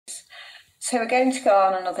So we're going to go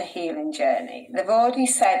on another healing journey. They've already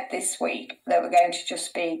said this week that we're going to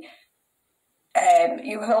just be,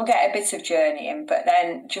 you will get a bit of journeying, but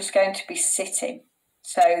then just going to be sitting,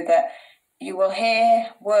 so that you will hear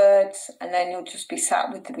words and then you'll just be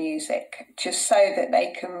sat with the music, just so that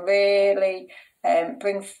they can really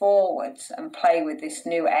bring forwards and play with this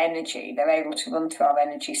new energy. They're able to run through our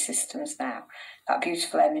energy systems now, that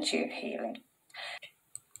beautiful energy of healing.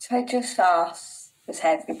 So I just ask that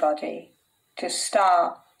everybody just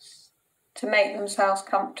starts to make themselves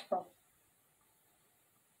comfortable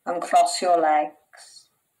and cross your legs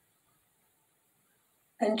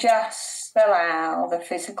and just allow the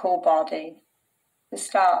physical body to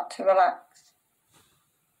start to relax.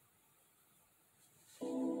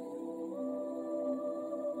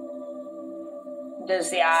 And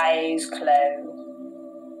as the eyes close,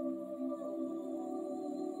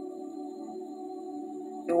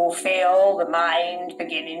 you will feel the mind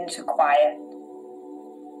beginning to quiet.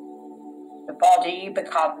 The body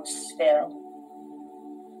becomes still.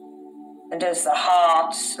 And as the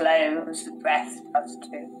heart slows, the breath does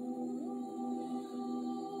too.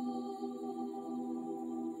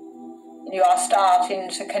 And you are starting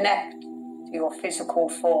to connect to your physical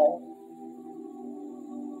form.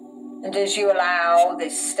 And as you allow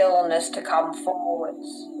this stillness to come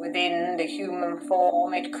forwards within the human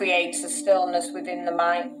form, it creates a stillness within the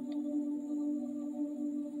mind.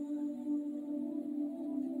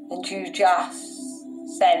 And you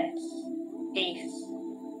just sense peace,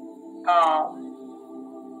 calm,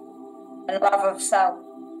 and love of self.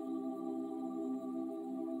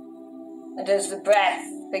 And as the breath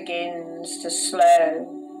begins to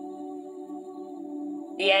slow,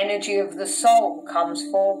 the energy of the soul comes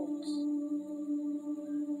forwards.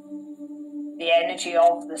 The energy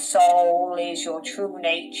of the soul is your true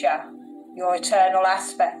nature, your eternal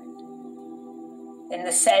aspect. In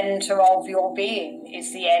the center of your being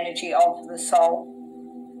is the energy of the soul.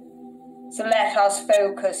 So let us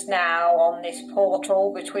focus now on this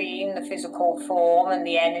portal between the physical form and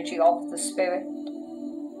the energy of the spirit.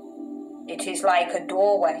 It is like a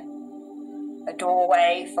doorway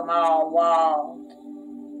from our world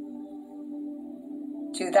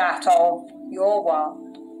to that of your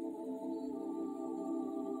world.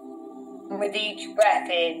 And with each breath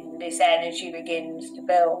in, this energy begins to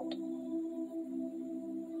build.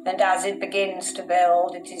 And as it begins to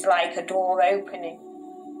build, it is like a door opening.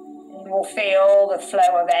 And you will feel the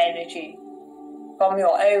flow of energy from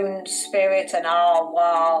your own spirit and our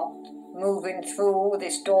world moving through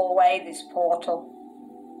this doorway, this portal,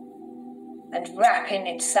 and wrapping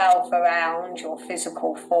itself around your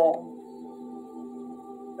physical form.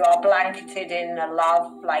 You are blanketed in a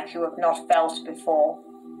love like you have not felt before.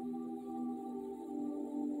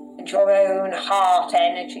 And your own heart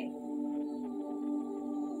energy,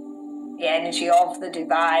 the energy of the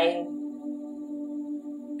divine,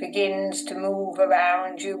 begins to move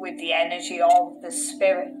around you with the energy of the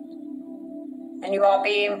spirit. And you are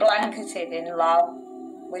being blanketed in love,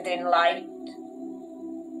 within light.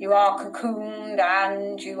 You are cocooned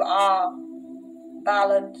and you are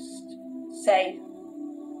balanced, safe.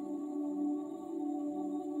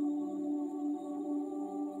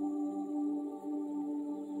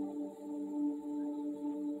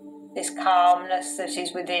 This calmness that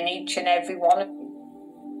is within each and every one of you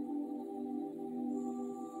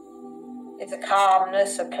is a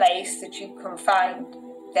calmness, a place that you can find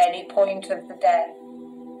at any point of the day.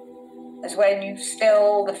 As when you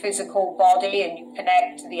still the physical body and you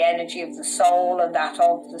connect to the energy of the soul and that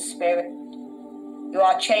of the spirit, you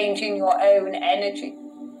are changing your own energy.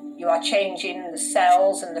 You are changing the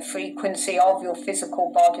cells and the frequency of your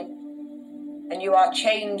physical body. And you are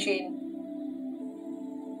changing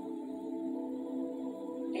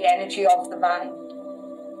the energy of the mind.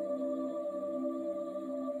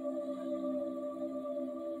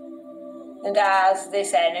 And as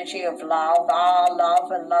this energy of love, our love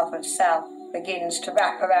and love of self, begins to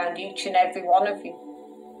wrap around each and every one of you,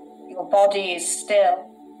 your body is still,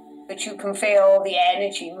 but you can feel the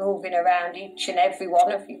energy moving around each and every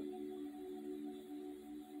one of you.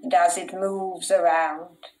 And as it moves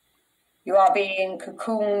around, you are being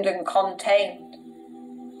cocooned and contained.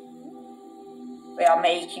 We are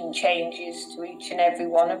making changes to each and every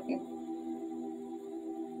one of you.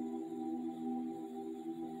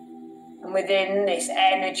 And within this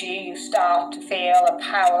energy, you start to feel a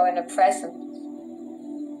power and a presence.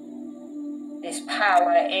 This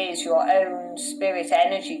power is your own spirit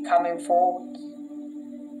energy coming forward.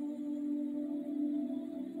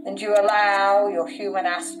 And you allow your human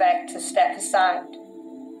aspect to step aside.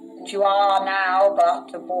 And you are now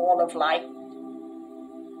but a ball of light.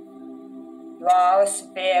 You are a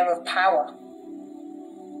sphere of power.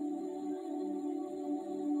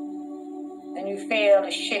 And you feel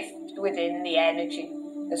a shift within the energy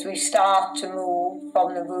as we start to move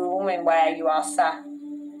from the room in where you are sat.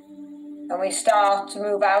 And we start to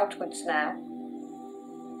move outwards now.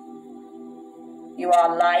 You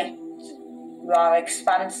are light, you are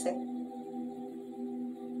expansive.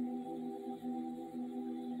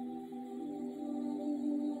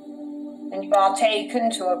 And you are taken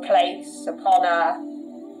to a place upon earth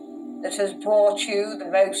that has brought you the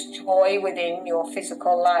most joy within your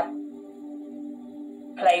physical life.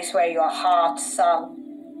 A place where your heart sung.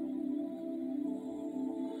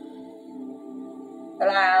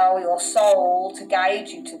 Allow your soul to guide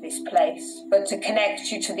you to this place, but to connect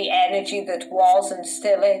you to the energy that was and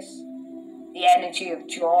still is. The energy of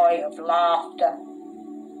joy, of laughter.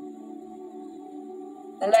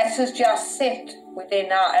 And let us just sit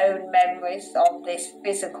within our own memories of this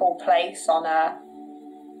physical place on earth.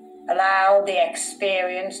 Allow the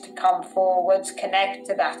experience to come forwards, connect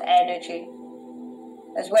to that energy.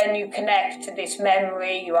 As when you connect to this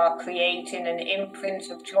memory, you are creating an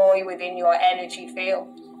imprint of joy within your energy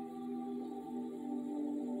field.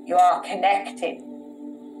 You are connecting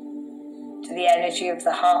to the energy of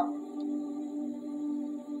the heart.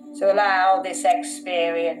 So allow this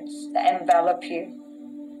experience to envelop you.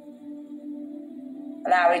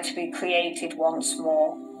 Allow it to be created once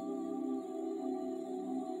more.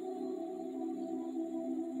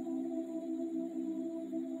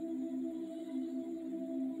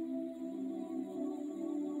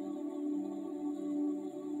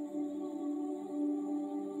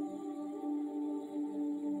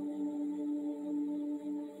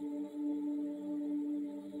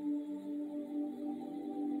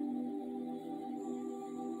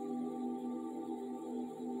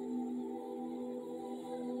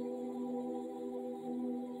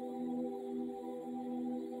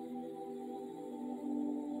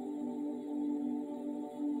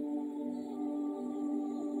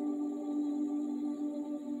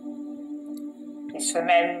 This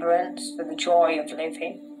remembrance for the joy of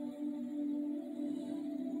living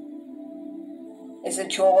is a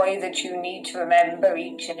joy that you need to remember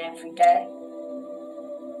each and every day.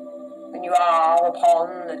 When you are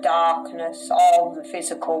upon the darkness of the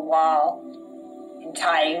physical world, in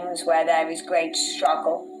times where there is great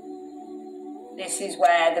struggle, this is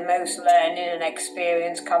where the most learning and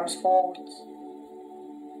experience comes forward.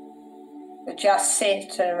 But just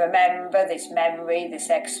sit and remember this memory, this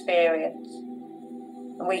experience.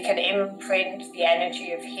 And we can imprint the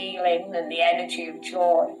energy of healing and the energy of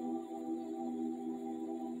joy.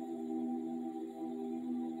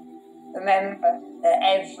 Remember that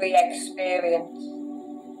every experience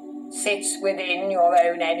sits within your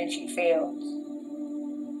own energy fields.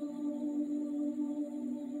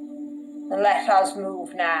 And let us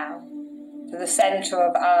move now to the centre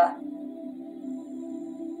of earth.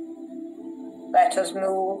 Let us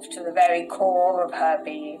move to the very core of her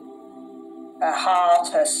being. Her heart,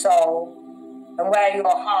 her soul, and where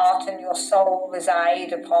your heart and your soul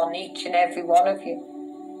reside upon each and every one of you.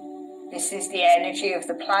 This is the energy of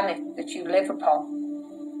the planet that you live upon.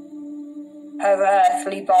 Her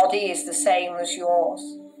earthly body is the same as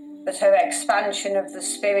yours, but her expansion of the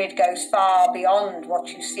spirit goes far beyond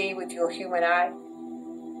what you see with your human eye.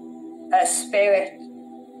 Her spirit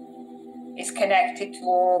is connected to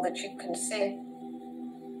all that you can see.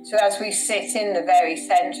 So as we sit in the very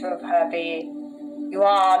centre of her being, you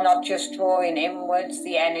are not just drawing inwards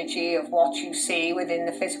the energy of what you see within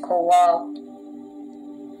the physical world.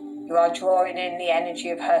 You are drawing in the energy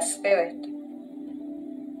of her spirit,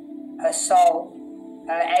 her soul,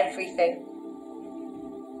 her everything.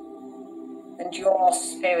 And your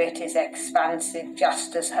spirit is expansive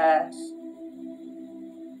just as hers.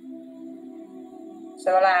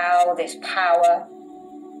 So allow this power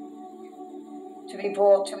to be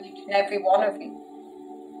brought to each and every one of you.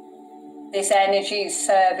 This energy is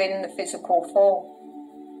serving the physical form.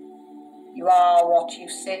 You are what you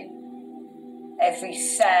see. Every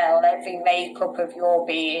cell, every makeup of your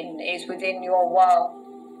being is within your world.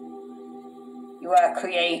 You are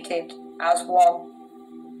created as one.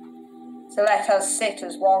 So let us sit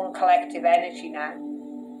as one collective energy now,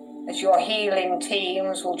 as your healing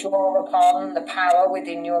teams will draw upon the power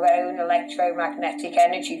within your own electromagnetic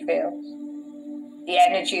energy fields. The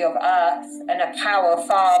energy of earth and a power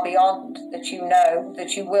far beyond that you know,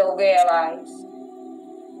 that you will realise.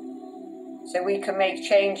 So we can make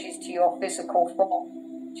changes to your physical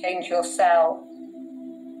form, change your cells,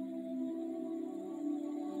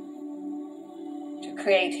 to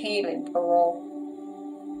create healing for all.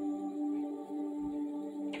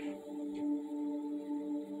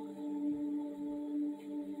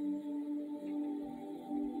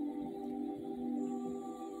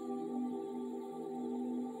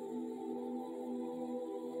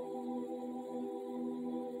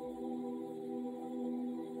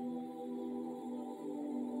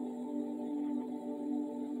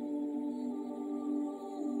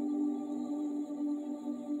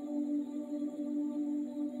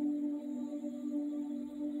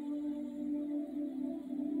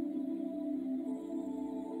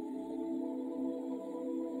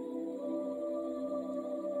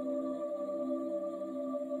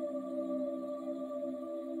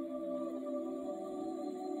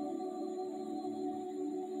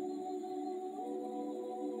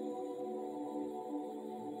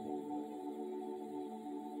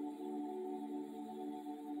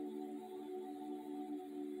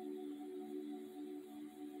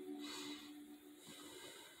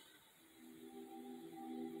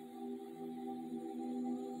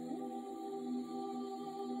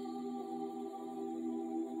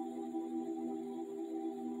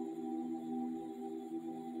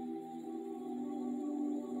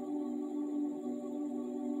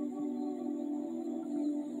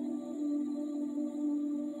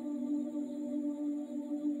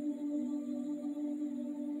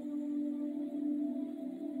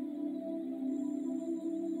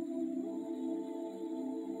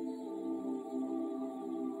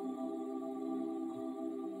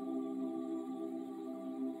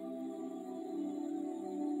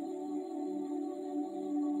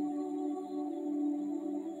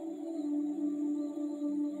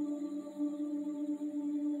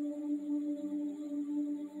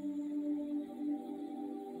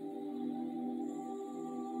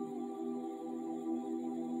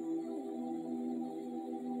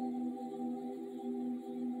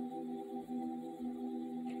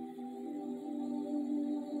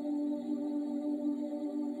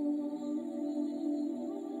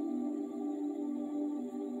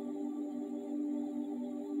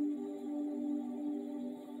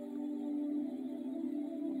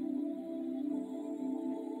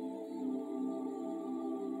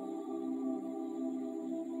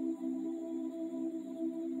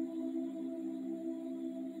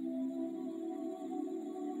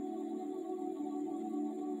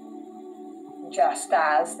 Just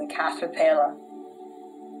as the caterpillar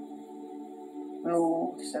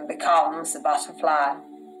moves and becomes the butterfly,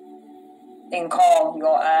 think of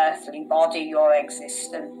your earthly body, your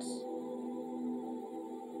existence,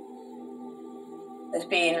 as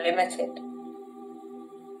being limited.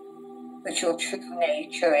 But your true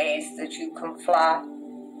nature is that you can fly.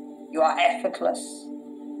 You are effortless.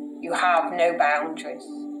 You have no boundaries.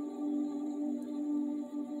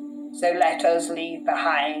 So let us leave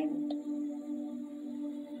behind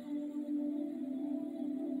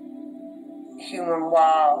the human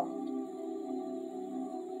world.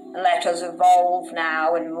 And let us evolve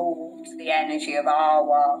now and move to the energy of our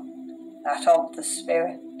world, that of the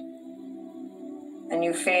spirit. And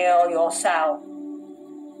you feel yourself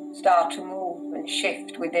start to move and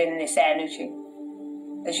shift within this energy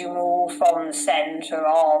as you move from the centre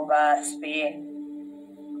of Earth's being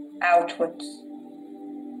outwards.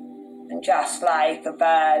 And just like a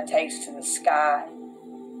bird takes to the sky,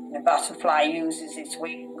 and a butterfly uses its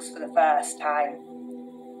wings for the first time,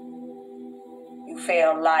 you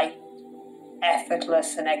feel light,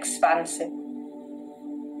 effortless and expansive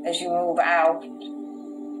as you move out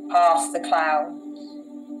past the clouds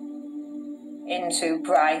into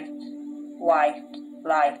bright white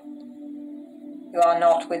light. You are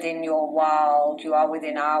not within your world, you are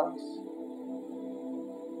within ours.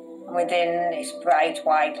 And within this bright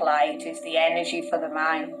white light is the energy for the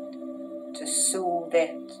mind to soothe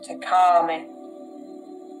it, to calm it,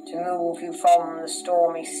 to move you from the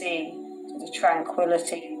stormy sea to the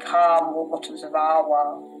tranquility and calm waters of our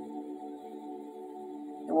world.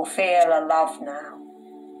 You will feel a love now.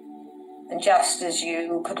 And just as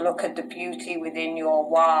you could look at the beauty within your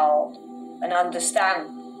world and understand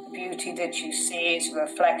the beauty that you see is a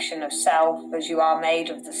reflection of self as you are made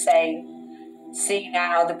of the same, see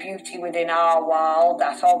now the beauty within our world,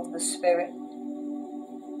 that of the spirit,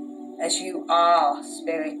 as you are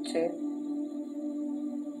spirit too.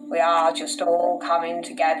 We are just all coming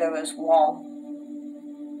together as one.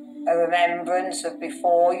 A remembrance of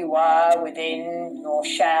before you were within your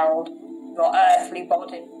shelled, your earthly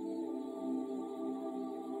body.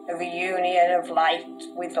 A reunion of light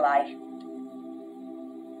with light.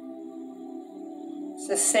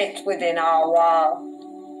 So sit within our world.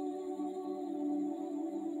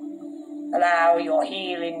 Allow your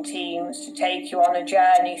healing teams to take you on a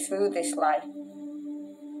journey through this light,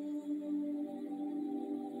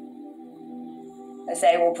 as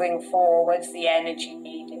they will bring forward the energy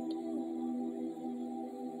needed.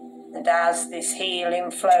 And as this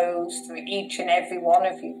healing flows through each and every one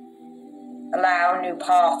of you, allow new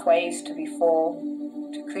pathways to be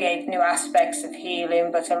formed, to create new aspects of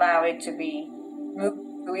healing, but allow it to be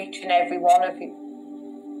moved through each and every one of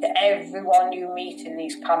you, to everyone you meet in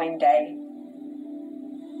these coming days.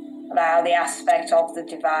 Allow the aspect of the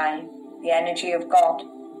divine, the energy of God,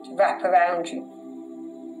 to wrap around you.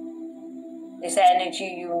 This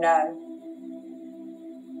energy you know.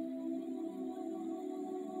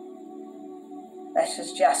 Let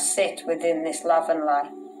us just sit within this love and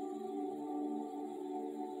light.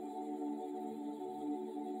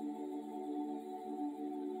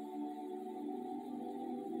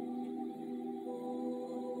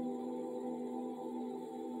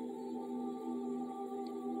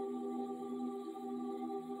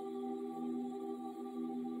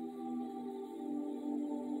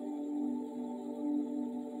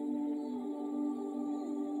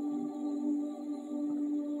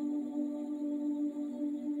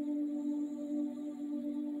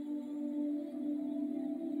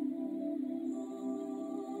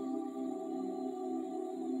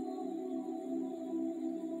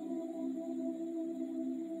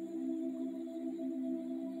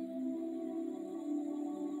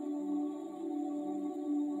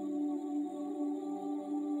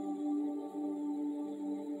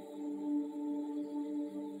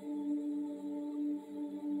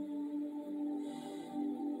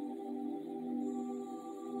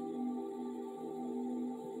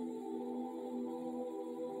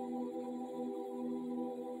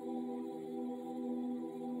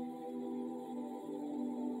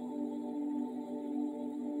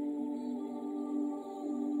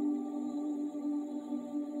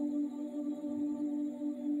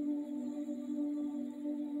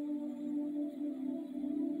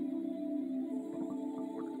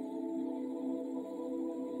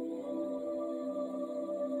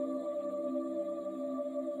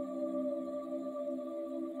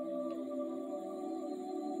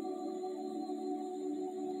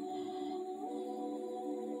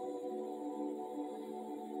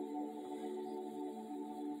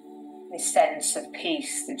 This sense of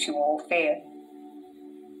peace that you all feel.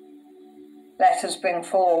 Let us bring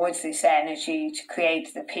forward this energy to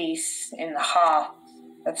create the peace in the heart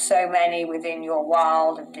of so many within your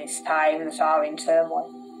world at this time that are in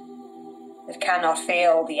turmoil, that cannot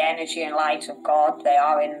feel the energy and light of God. They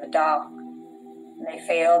are in the dark. They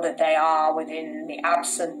feel that they are within the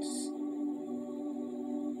absence,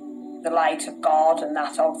 the light of God and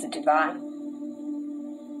that of the divine.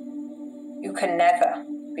 You can never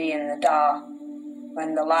be in the dark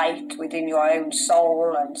when the light within your own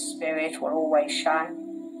soul and spirit will always shine.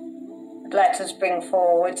 But let us bring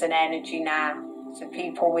forward an energy now so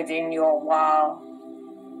people within your world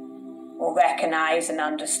will recognise and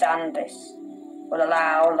understand this, will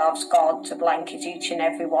allow love's God to blanket each and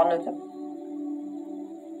every one of them.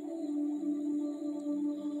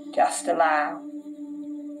 Just allow.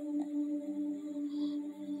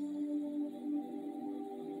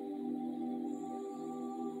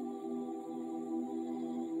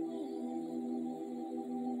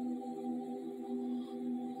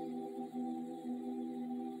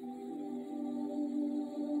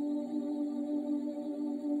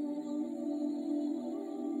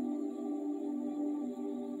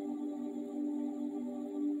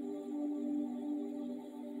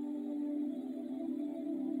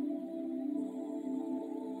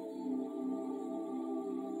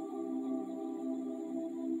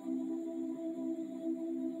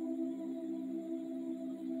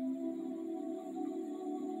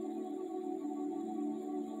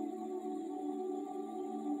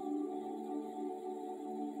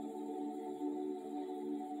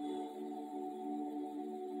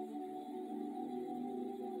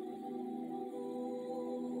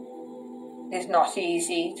 It is not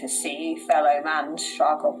easy to see fellow man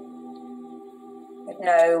struggle, but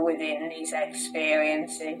know within these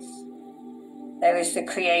experiences there is the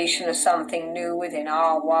creation of something new within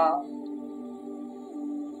our world,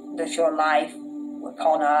 that your life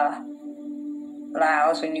upon earth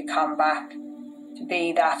allows, when you come back, to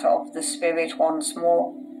be that of the spirit once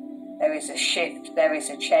more. There is a shift, there is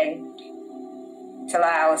a change. It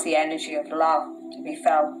allows the energy of love to be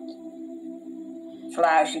felt. It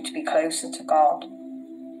allows you to be closer to God.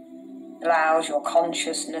 It allows your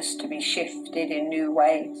consciousness to be shifted in new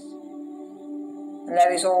ways. And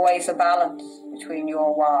there is always a balance between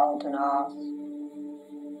your world and ours.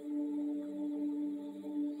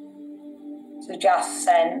 So just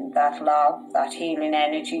send that love, that healing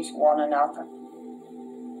energy to one another,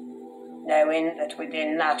 knowing that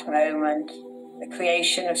within that moment, the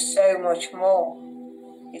creation of so much more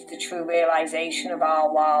is the true realization of our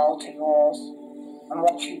world to yours. And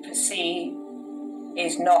what you perceive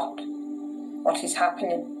is not what is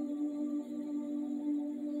happening.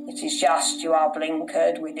 It is just you are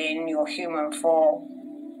blinkered within your human form,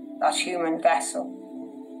 that human vessel.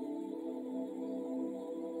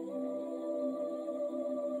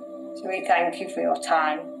 So we thank you for your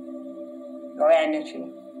time, your energy.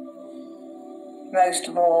 Most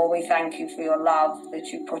of all, we thank you for your love that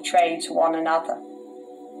you portray to one another,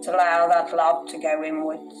 to allow that love to go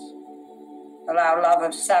inwards. Allow love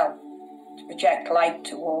of self to project light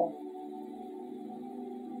to all.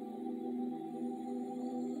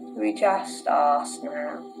 We just ask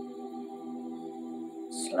now,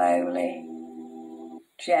 slowly,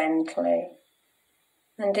 gently,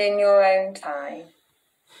 and in your own time,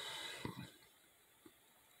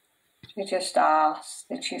 we just ask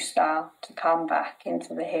that you start to come back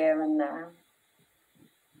into the here and now.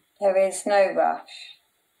 There is no rush.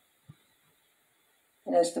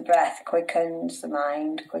 And as the breath quickens, the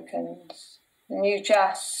mind quickens, and you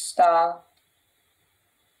just start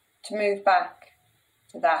to move back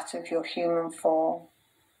to that of your human form.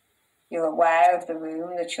 You're aware of the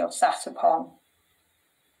room that you're sat upon.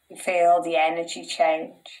 You feel the energy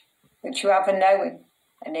change, but you have a knowing,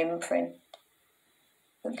 an imprint,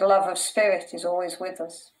 that the love of spirit is always with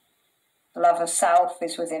us. The love of self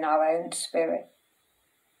is within our own spirit.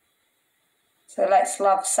 So let's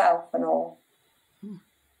love self and all.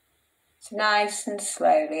 So nice and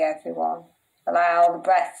slowly, everyone, allow the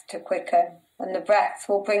breath to quicken, and the breath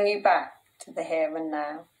will bring you back to the here and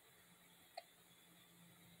now.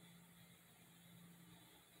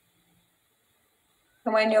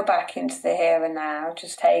 And when you're back into the here and now,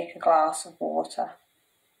 just take a glass of water.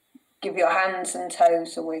 Give your hands and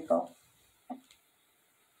toes a wiggle.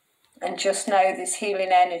 And just know this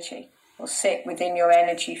healing energy will sit within your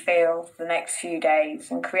energy field for the next few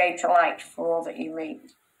days and create a light for all that you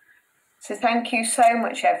meet. So thank you so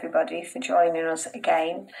much, everybody, for joining us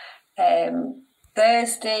again.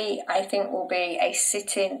 Thursday, I think, will be a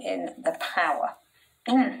sitting in the power.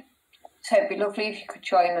 So it'd be lovely if you could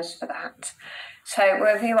join us for that. So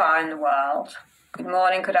wherever you are in the world, good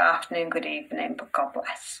morning, good afternoon, good evening, but God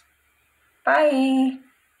bless. Bye.